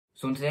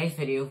So in today's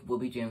video, we'll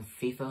be doing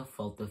FIFA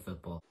Volta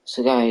Football.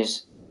 So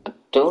guys, I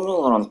don't know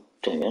what I'm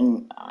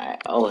doing.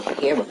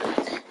 Here we go.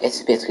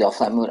 It's basically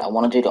offline mode. I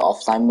want to do the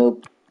offline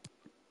mode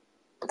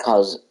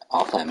because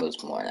offline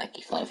mode's more like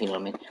fun, if you know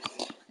what I mean.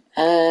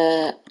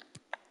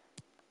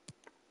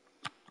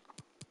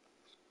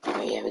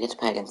 Yeah, we get to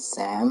play against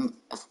Sam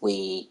if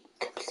we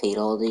complete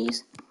all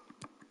these.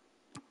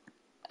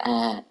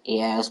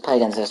 Yeah, let's play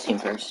against this team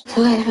first.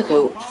 So there we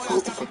go.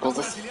 Volta Football.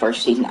 This is the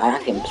first season. I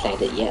haven't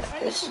played it yet.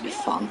 This should be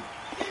fun.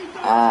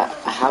 I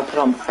have put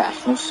on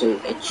professional, so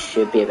it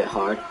should be a bit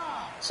hard.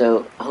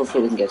 So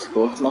hopefully we can get a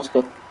goal. Come on, let's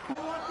go.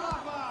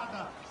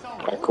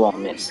 Right, go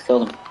on, mate. Let's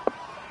kill them.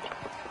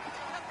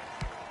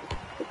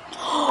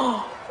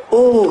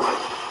 Oh,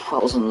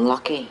 that was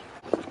unlucky.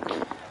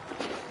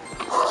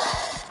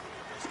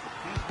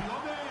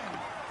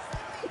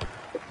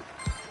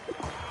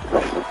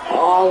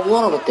 Oh,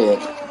 what are we doing?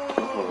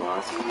 Oh,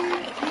 that's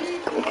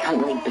fine. We can't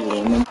really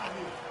blame him.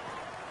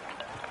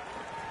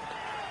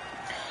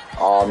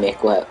 Oh, mate,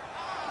 go ahead.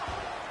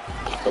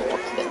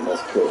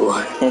 Let's go.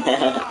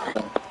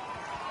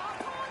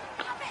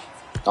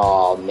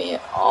 Oh, mate.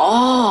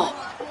 Oh!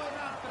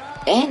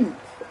 In!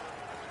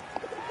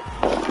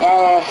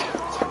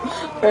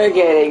 We're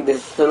getting the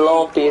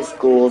sloppiest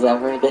goals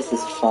ever. This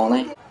is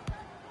funny.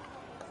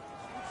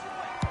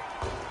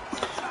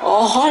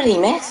 Oh, how did he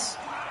miss?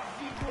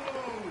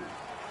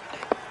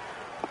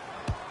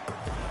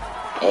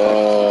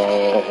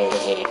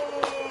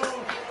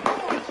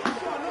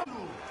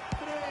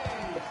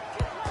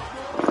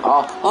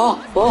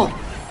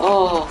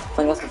 Oh, I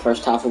think that's the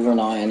first half over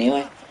now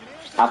anyway.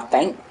 I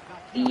think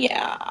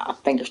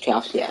there's 2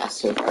 halves, yeah,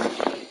 so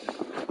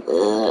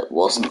it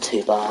wasn't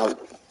too bad.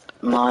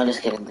 Now let's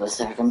get into the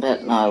second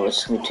bit. No,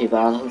 it's going to be too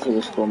bad. Hopefully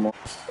we'll score more.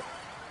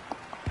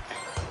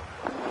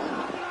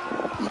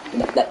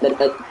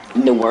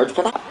 No words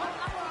for that.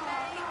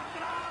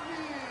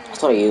 I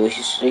thought you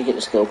should get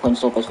the skill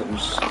points off. It's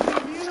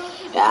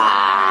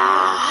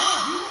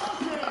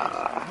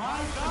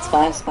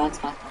fine.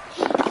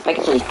 I think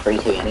it's only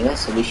 3-2 anyway,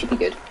 so we should be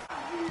good.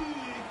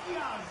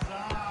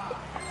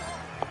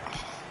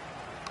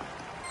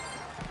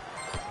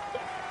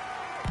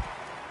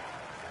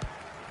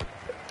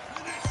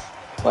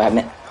 Wait a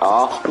minute.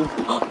 Oh.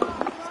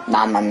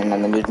 Nah,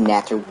 those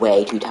nets are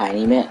way too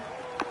tiny, mate.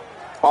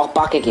 Oh,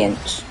 back again.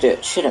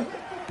 Shoot him.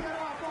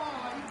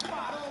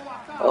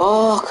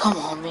 Oh, come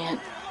on, man.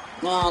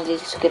 No, they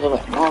just get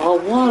away. Oh,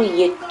 what are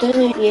you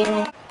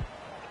doing?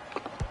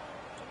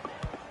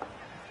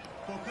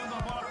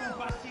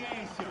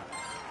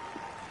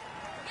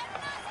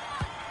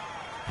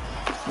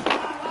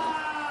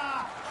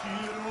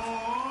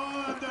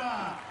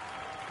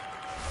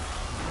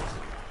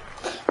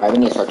 Alright, we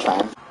need to start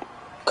trying.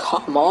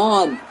 Come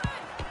on!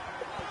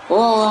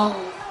 Oh!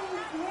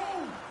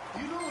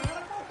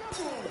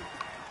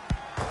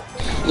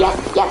 Yes!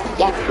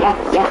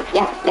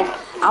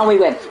 And we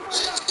win!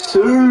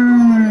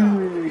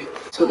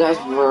 So guys,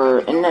 we're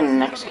in the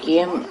next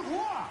game.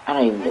 I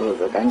don't even know who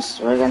we're against.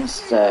 We're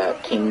against a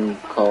team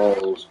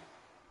called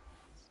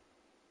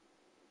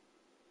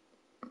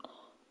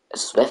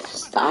Swift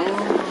Style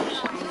or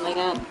something like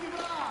that.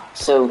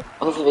 So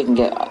hopefully we can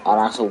get an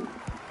actual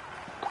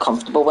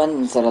comfortable win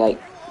instead of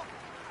like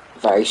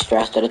very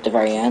stressed out at the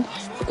very end,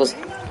 because 1-0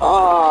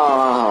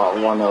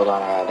 down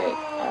already.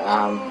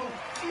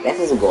 This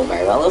isn't going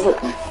very well, is it?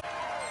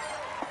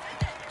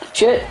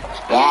 Shoot!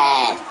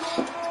 Yeah!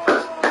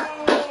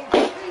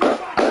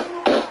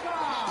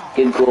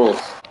 Good goals.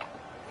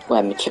 Go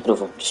ahead, chip it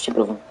over. Just chip it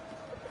over.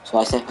 That's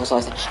what I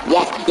say.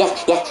 Yes!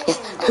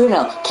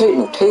 2-0.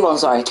 2-1,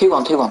 sorry.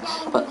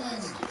 2-1. But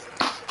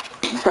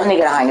I'm starting to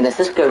get a hang of this.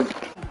 Let's go.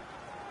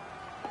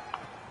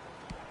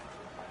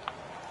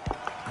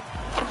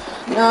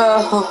 No.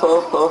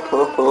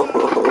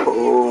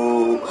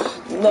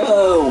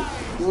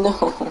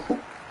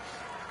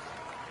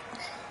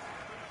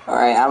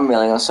 Alright, I'm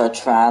really gonna start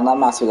trying.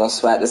 I'm actually gonna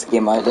sweat this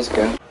game out. Let's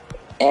go.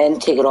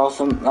 And take it off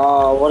him.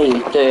 Oh, what are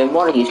you doing?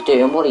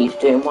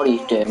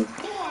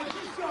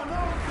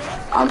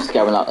 I'm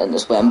scared we're not in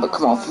this win, but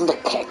come on, from the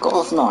kick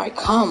off now.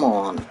 Come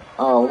on.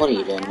 Oh, what are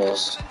you doing,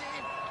 this?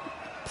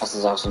 This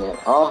is awesome.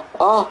 Oh.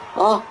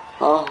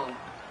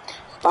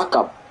 Back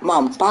up.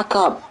 Mom, back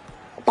up.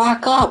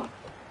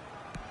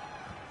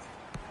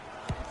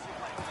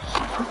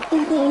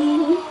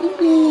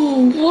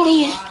 What are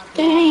you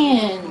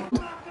doing?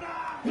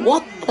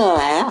 What the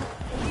hell?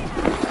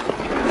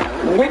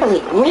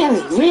 Really,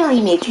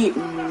 mate?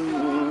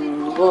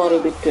 What are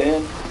we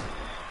doing?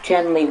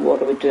 Chandley,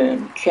 what are we doing?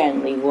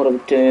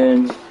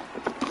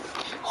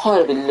 How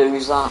did we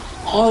lose that?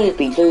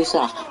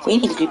 We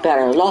need to do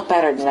better, a lot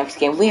better the next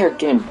game. We are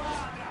doing...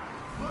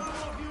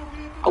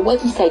 I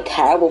wouldn't say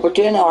terrible, we're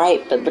doing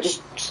alright, but we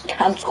just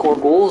can't score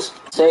goals.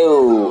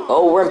 So,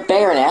 we're in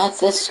bigger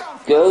nets, let's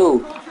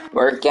go.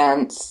 We're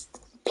against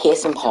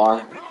pace and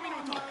power.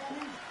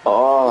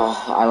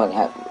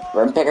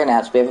 We're in bigger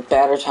nets, we have a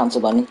better chance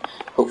of winning.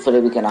 Hopefully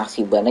we can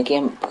actually win a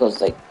game,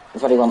 because like,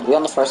 we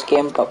won the first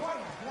game, but...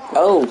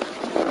 Oh,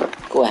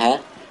 go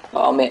ahead.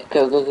 Oh mate,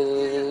 go, go, go,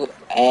 go, go.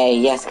 Hey,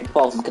 yes, get the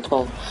ball, get the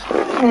ball.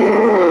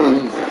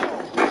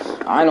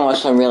 I know I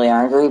sound really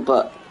angry,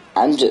 but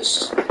I'm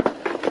just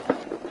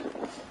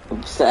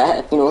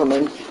upset, you know what I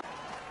mean?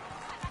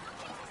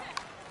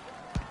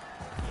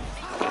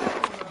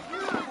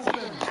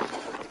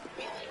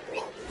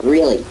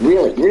 Really? This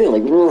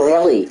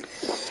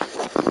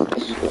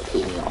is what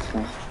paid me off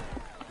now.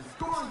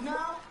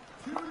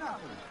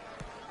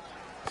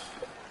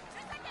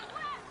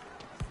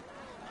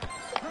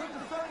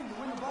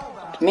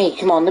 To me,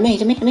 come on, to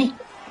me.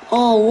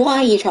 Oh, why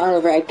are you trying to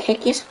overhead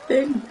kick, you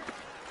spoon?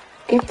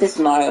 Get this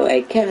now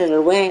away, get it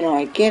away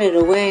now.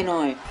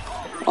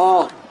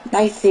 Oh,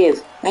 nice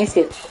save.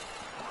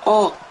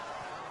 Oh,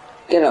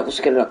 get up,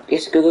 just get it up.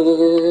 Yes,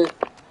 go.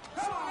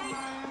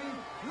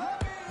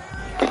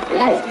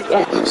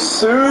 Yes.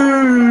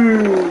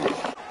 Sir.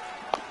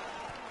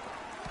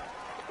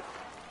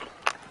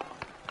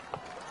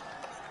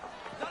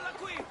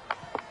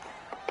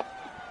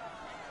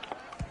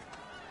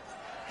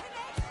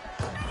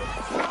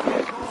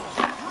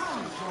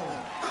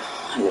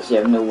 I guess you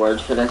have no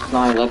words for this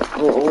now. Like,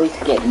 we're always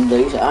getting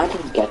loose. I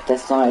don't get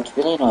this now. It's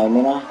really annoying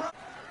me now.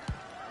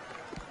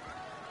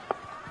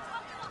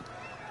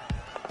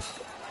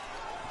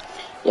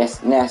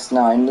 Yes,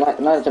 now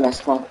let the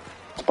mess, come on.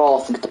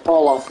 Get the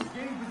ball off.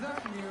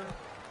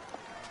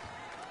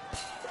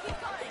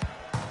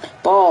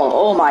 Ball,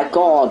 oh my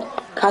god.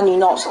 Can you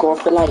not score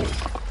for life?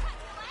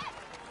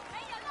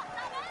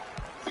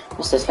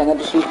 What's this thing I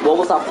just used? What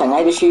was that thing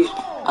I just used?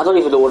 I don't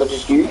even know what I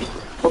just used.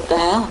 What the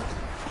hell?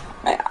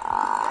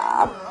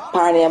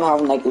 Apparently I'm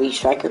having like Lee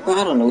Striker, but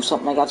I don't know,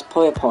 something like that's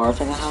probably a power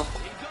thing I have.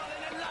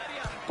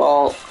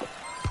 Ball,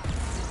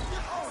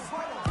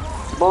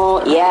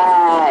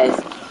 yes!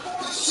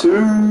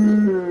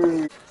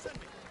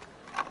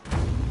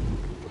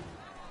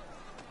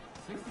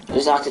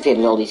 Just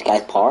activated all these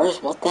guys'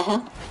 powers, what the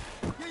hell?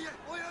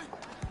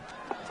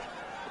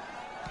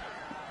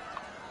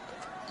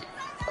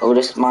 Oh,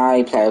 this is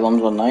my player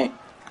ones one night.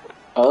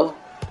 Oh.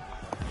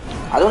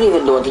 I don't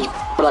even know what these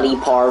bloody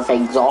power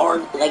things are,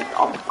 like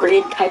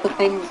upgrade type of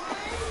things.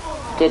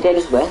 Did they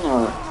just win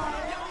or?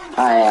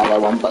 Yeah, they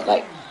won, but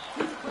like,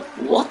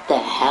 what the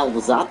hell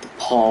was that? The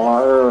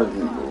power?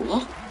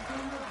 What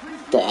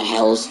the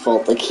hell's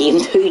fault the game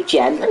do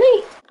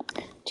generally?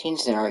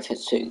 Change their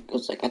outfits too,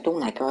 because like I don't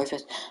like our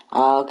outfits.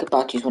 I'll get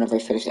back to you whenever I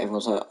finish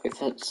everyone's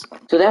outfits.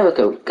 So there we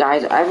go,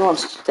 guys.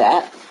 Everyone's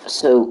set.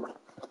 So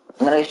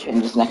I'm gonna get you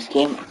in this next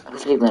game.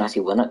 Hopefully we can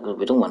actually win it, because if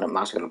we don't win it,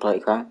 Matt's gonna play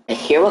crap.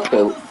 Here we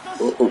go.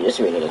 Oh, this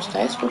really looks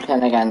nice. We're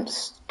playing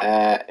against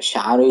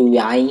Sharu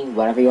Yai,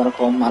 whatever you want to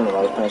call him. I don't know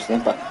how to pronounce his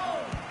name, but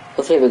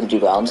hopefully we can do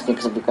well in this game,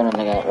 because we're gonna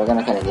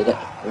kind of need it.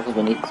 Because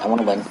I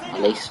want to win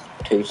at least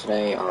 2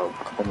 today, or a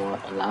couple more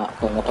than that.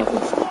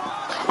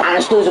 And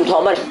it's losing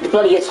Tom, the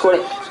bloody gets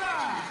scored.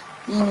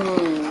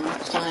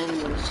 It's fine.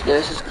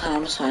 This is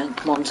calm, it's fine.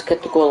 Come on, let's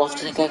get the goal off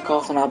to the kick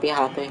off, and I'll be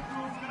happy.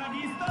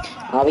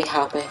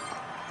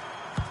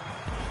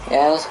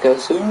 Yeah, let's go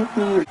soon.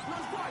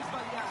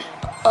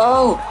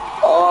 Oh,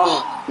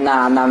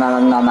 nah,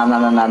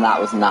 that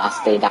was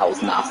nasty,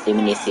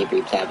 we need to see a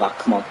replay back,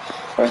 come on,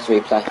 where's the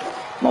replay,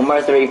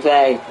 where's the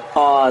replay,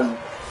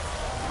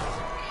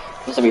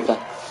 where's the replay,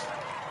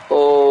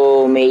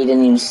 oh, me,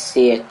 didn't even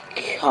see it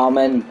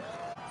coming,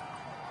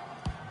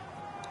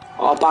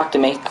 oh, back to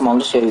me, come on,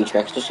 just show me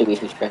tricks, boom,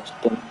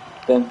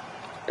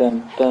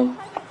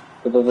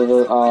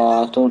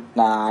 oh,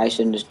 I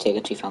shouldn't just take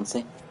it too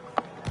fancy,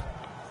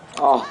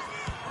 oh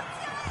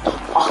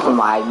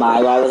my,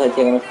 why was I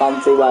taking a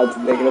fancy? Nah,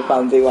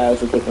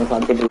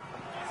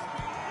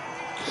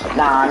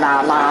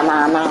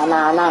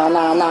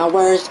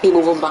 where's the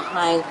people from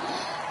behind?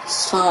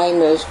 It's fine,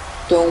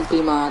 don't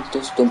be mad,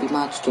 just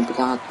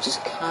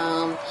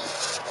calm.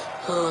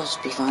 Oh,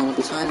 it'll be fine, we'll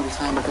get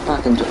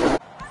back into it.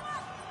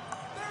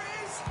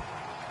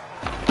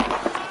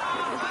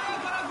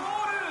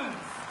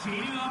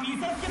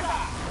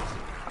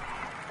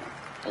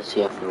 Let's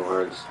see a few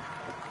words.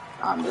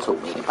 I'm just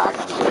hoping we get back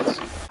into this.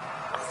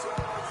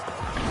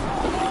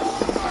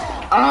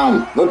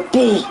 We're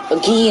beat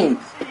again.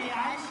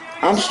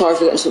 I'm sorry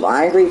for getting so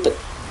angry, but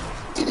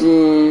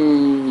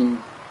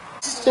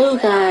so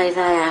guys,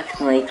 I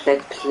actually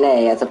clicked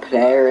play as a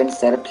player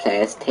instead of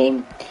play as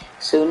team.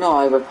 So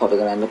now we're probably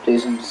gonna end up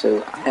losing.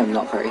 So I am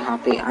not very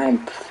happy. I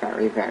am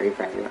very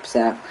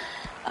upset.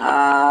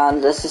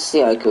 And let's just see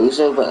how it goes.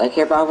 So, but like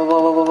here, blah.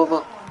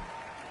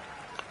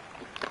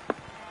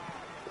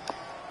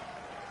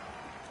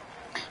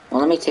 Well,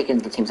 let me take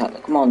into the team's out.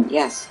 Come on,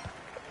 yes.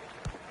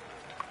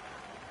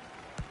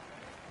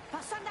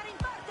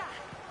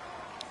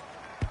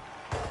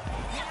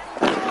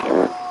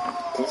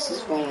 This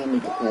is why I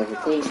need to play the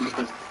team,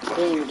 because the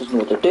team doesn't know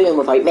what they're doing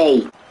without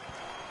me.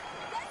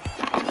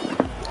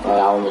 Oh,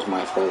 that one was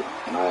my fault.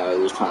 I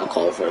was trying to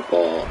call for a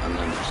ball and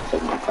then just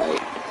couldn't fight.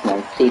 Come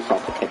on, please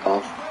stop the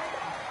kickoff.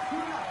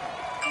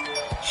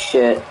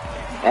 Shit.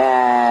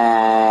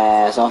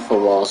 It's off the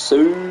wall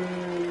soon.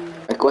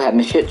 Right, go ahead,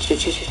 man. Shit.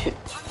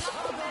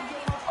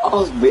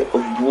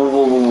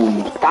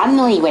 That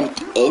nearly went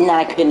in and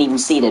I couldn't even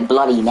see the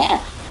bloody net.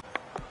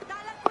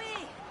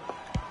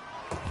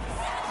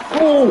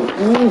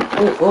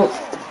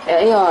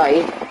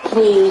 AI,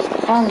 please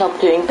end up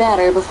doing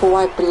better before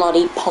I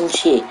bloody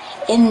punch you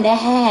in the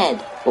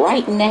head.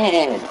 Right in the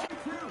head.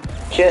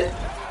 Shit.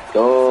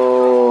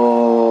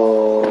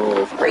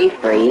 Go. Free,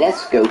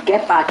 let's go.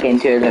 Get back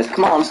into this.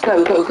 Come on, let's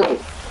go.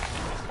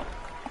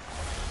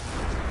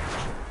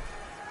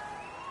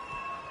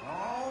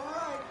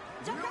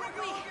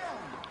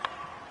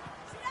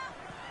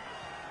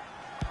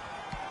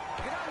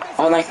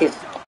 Oh, nice hit.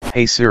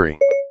 Hey Siri,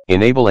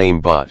 enable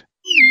aimbot.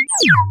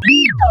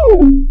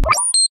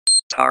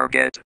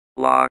 Target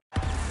locked.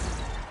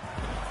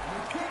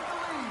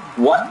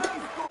 What?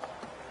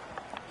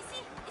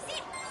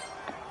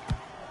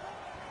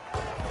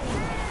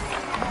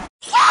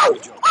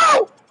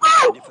 Oh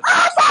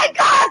my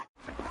god!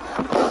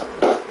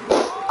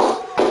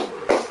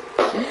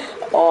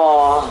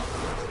 Oh,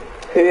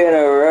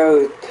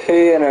 two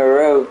in a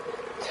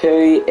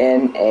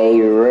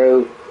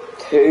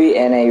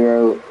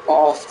row.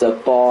 Off the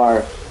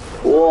bar.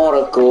 What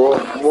a goal,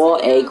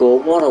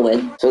 what a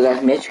win. So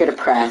guys, make sure to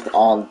press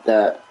on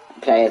the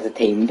play as a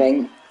team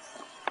thing.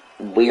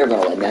 We are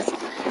going to win this.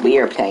 We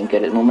are playing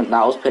good at the moment.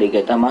 That was pretty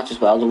good that match as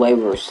well. The way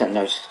we were sitting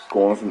there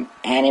scoring from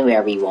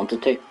anywhere we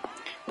wanted to.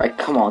 Right,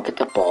 come on, get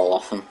the ball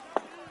off him.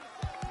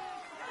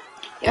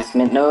 Yes,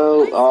 man,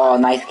 no. Oh,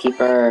 nice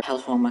keeper.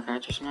 Hell's wrong with my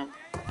characters now.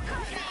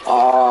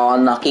 Oh,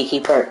 unlucky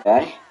keeper.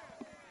 Ready?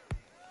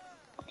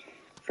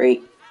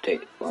 3, 2,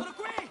 1.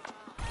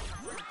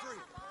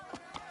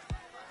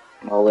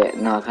 Oh wait,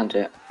 no, I can't do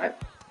it. Right.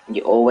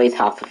 You always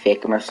have to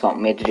fake them or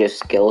something. You have to do a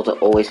skill to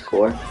always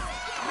score.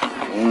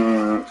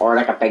 Or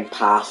like a big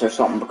pass or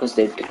something because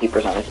the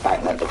keeper's not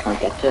expecting it, they can't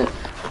get to it.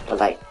 But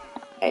like,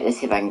 right, let's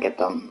see if I can get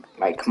them.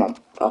 Right, come on.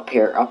 Up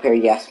here,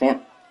 yes mate.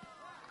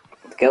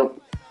 Let's go.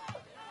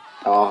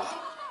 Oh.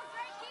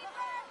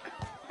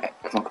 Right,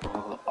 come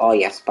on. Oh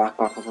yes, back.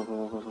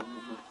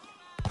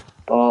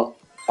 Ball.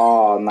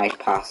 Oh, nice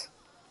pass.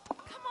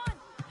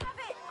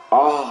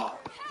 Oh.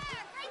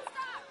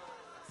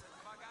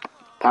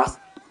 Pass.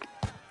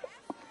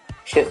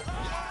 Shoot.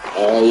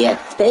 Yeah,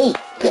 stay.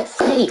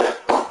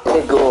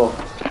 Good goal.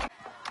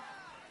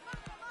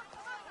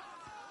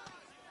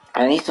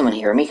 I need someone to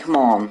hear me, come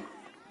on.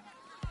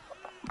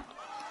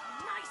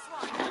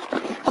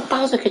 Oh,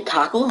 that was a good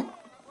tackle.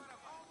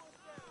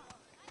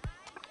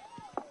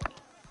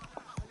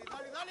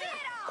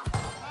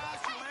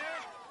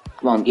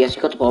 Come on, yes,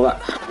 you got the ball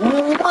back.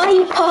 Why are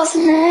you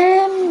passing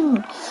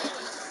him?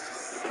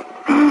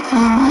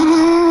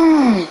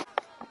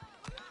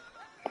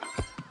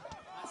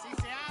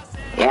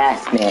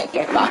 Yes, mate,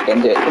 get back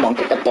into it. Come on,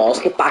 get the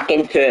balls, get back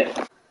into it.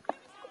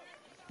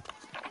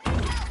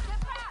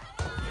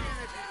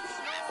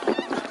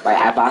 Right,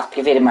 I've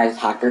activated my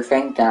attacker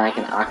thing, then I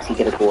can actually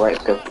get a goal. Right,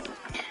 let's go.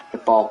 The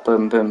ball,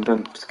 boom.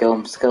 Skill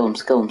him. Yes,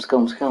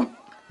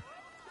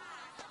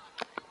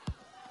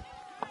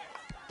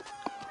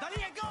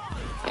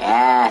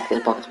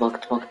 get the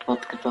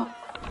ball.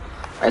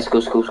 Right, let's go.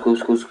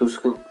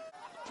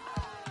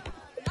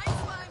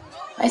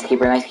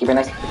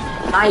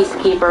 Nice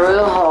keeper.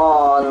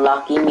 Oh,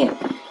 unlucky me.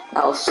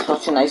 That was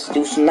such a nice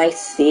do, some nice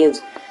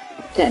saves.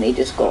 Then he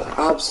just got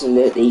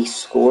absolutely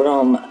scored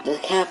on. The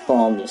cat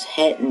bomb was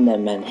hitting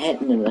them.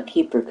 The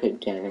keeper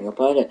couldn't do anything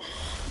about it.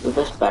 We're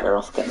just better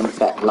off getting a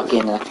bit lucky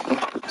in that game.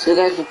 So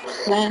guys, we're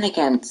playing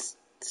against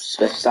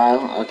Swift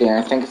Style. Again,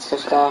 I think it's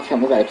Swift Style. I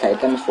think we've already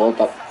played them before,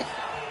 but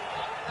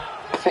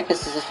I think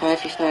this is a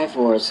 5v5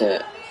 or is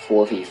it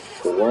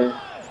 4v4?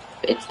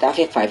 It's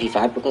definitely a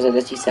 5v5 because I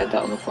literally said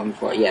that on the phone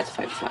before. Yeah, it's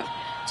 5v5.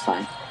 It's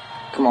fine.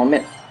 Come on,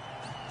 mate.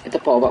 Get the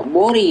ball back.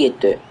 What are you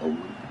doing?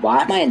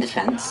 Why am I in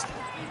defense?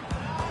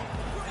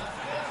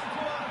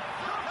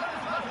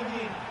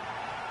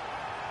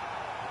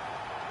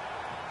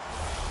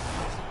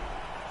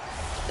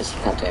 You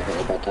can't do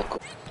anything about that.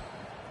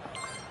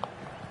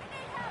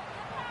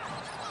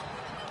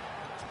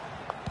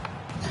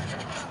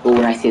 Oh,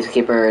 nice saves,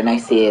 keeper.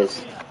 Nice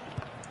saves.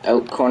 Oh,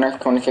 corner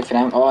kick for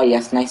them. Oh,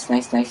 yes, nice.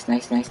 Get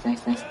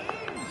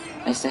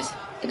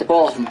the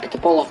ball off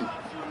him.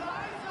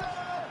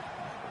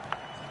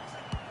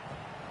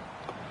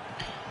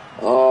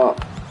 Oh.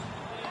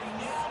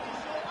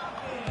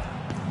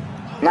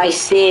 Nice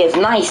saves.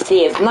 Nice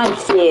save,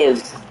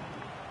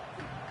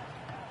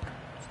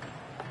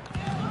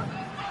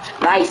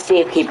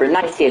 keeper.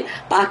 Nice save.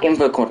 Back in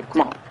for the corner.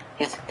 Come on.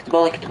 Yes, get the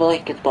ball.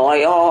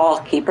 Oh,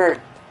 keeper.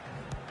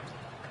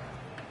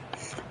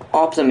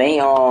 Opposite me.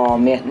 Oh,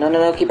 mate.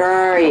 No,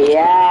 keeper.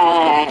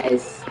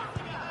 Yes.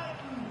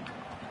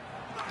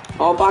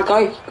 Oh, back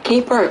out.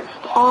 Keeper.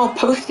 Oh,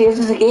 post saves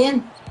us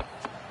again.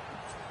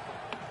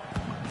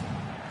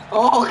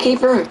 Oh,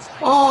 keeper.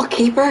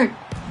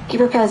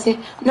 Keeper penalty.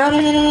 No.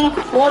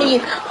 What are you?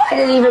 I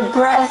didn't even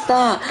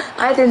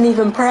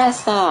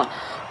press that.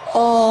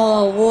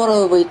 Oh, what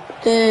are we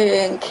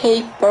doing?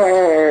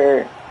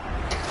 Keeper.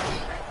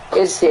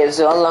 Good save,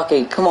 so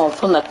unlucky. Come on,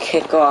 from the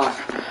kickoff.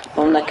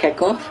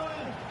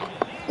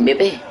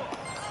 Maybe.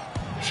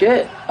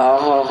 Shit.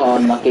 Oh,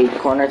 unlucky.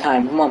 Corner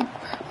time. Come on.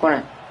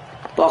 Corner.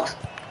 Box.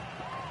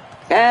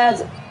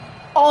 Guys.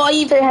 Oh,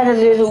 you even had a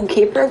little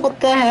keeper. What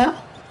the hell?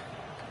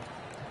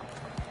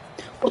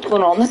 What's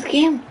going on in this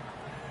game?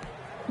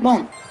 Come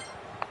on.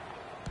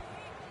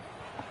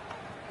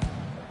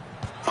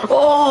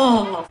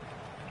 Oh!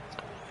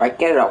 Right,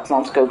 get it up. Come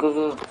on, let's go, go,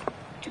 go.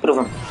 Take it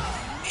over.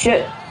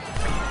 Shit.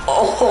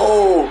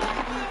 Oh!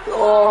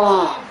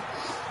 Oh!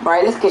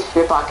 Right, let's get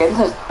straight back into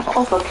this.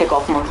 Oh, for the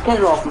kickoff, come on. Let's get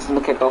it off from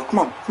the kickoff. Come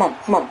on, come on,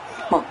 come on,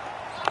 come on.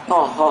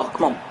 Oh,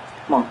 come on.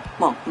 Come on,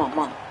 come on, come on, come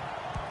on.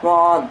 Come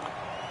on.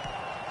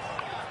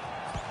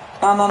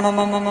 No, no, no,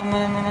 no, no, no,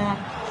 no, no, no.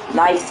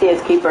 Nice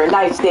save, keeper.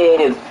 Nice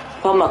save.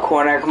 From the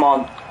corner, come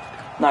on.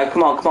 No,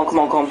 come on, come on, come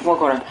on, come on, come on,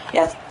 corner.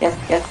 Yes, yes,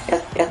 yes,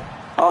 yes, yes.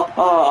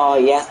 Oh,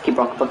 yes, keep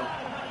rock.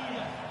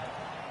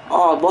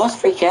 Oh, lost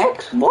free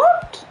kicks?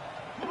 What?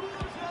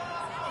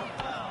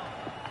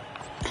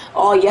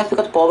 Oh, yes, we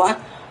got the ball back.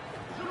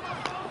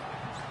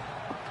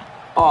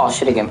 Oh,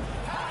 shit again.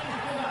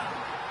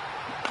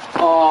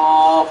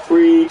 Oh,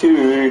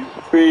 3-2,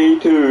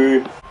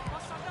 3-2.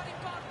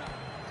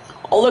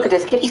 Oh, look at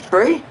this, kitty's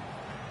free.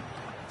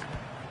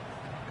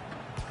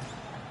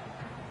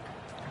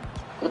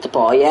 Got the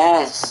ball,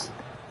 yes.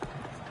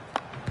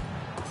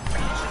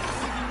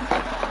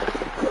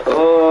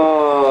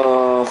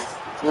 Oh,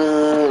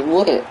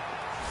 what it?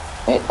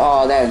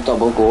 Oh, that's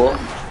double goal.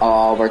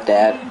 Oh, we're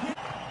dead.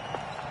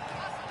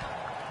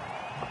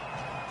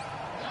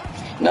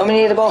 No, we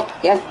need the ball.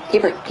 Yes,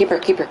 keeper.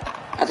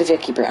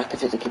 Activate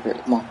the keeper.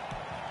 Come on.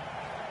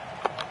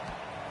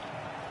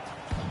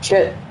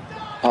 Shit.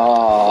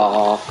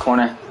 Oh,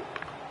 corner.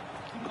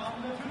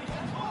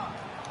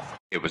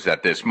 It was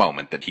at this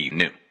moment that he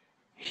knew.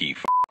 He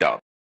f***ed up.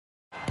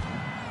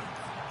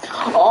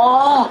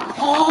 Oh!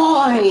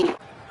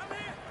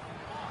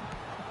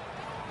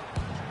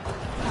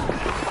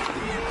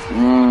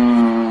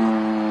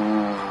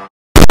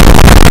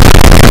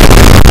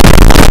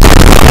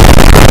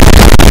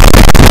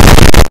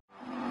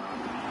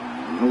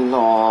 We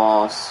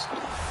lost.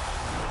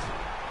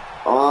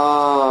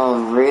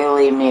 Oh,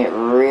 really, mate?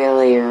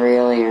 Really,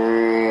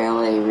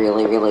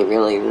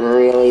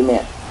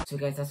 mate? So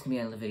guys, that's gonna be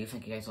the end of the video.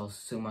 Thank you guys all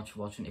so much for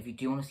watching. If you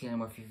do want to see any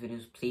more FIFA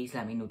videos, please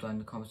let me know down in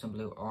the comments down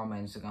below or on my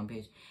Instagram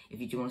page. If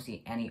you do want to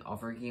see any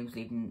other games,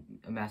 leave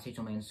a message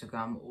on my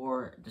Instagram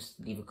or just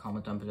leave a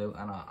comment down below,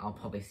 and I'll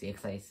probably see it,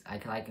 because I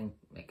can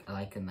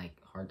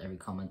heart every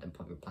comment and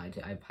probably reply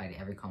to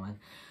every comment.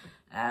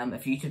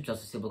 If YouTube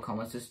does disable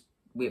comments, just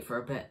wait for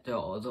a bit. They'll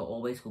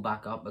always go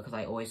back up, because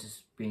I always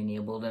just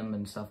re-enable them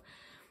and stuff.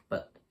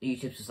 But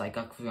YouTube's just like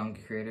that for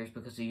younger creators,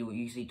 because they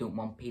usually don't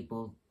want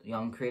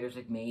young creators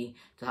like me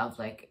to have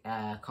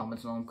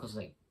comments on them, because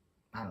I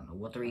don't know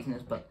what the reason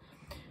is, but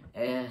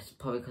it's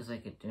probably because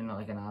like an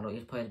adult,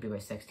 you'd probably have to be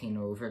about 16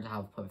 or over to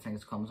have public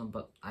things comments on.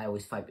 But I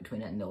always fight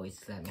between it, and they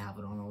always let me have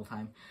it on all the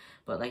time.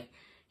 But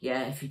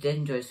yeah, if you did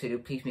enjoy this video,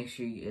 please make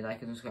sure you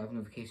like and subscribe with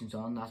notifications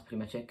on. That's pretty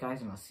much it, guys,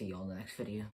 and I'll see you all in the next video.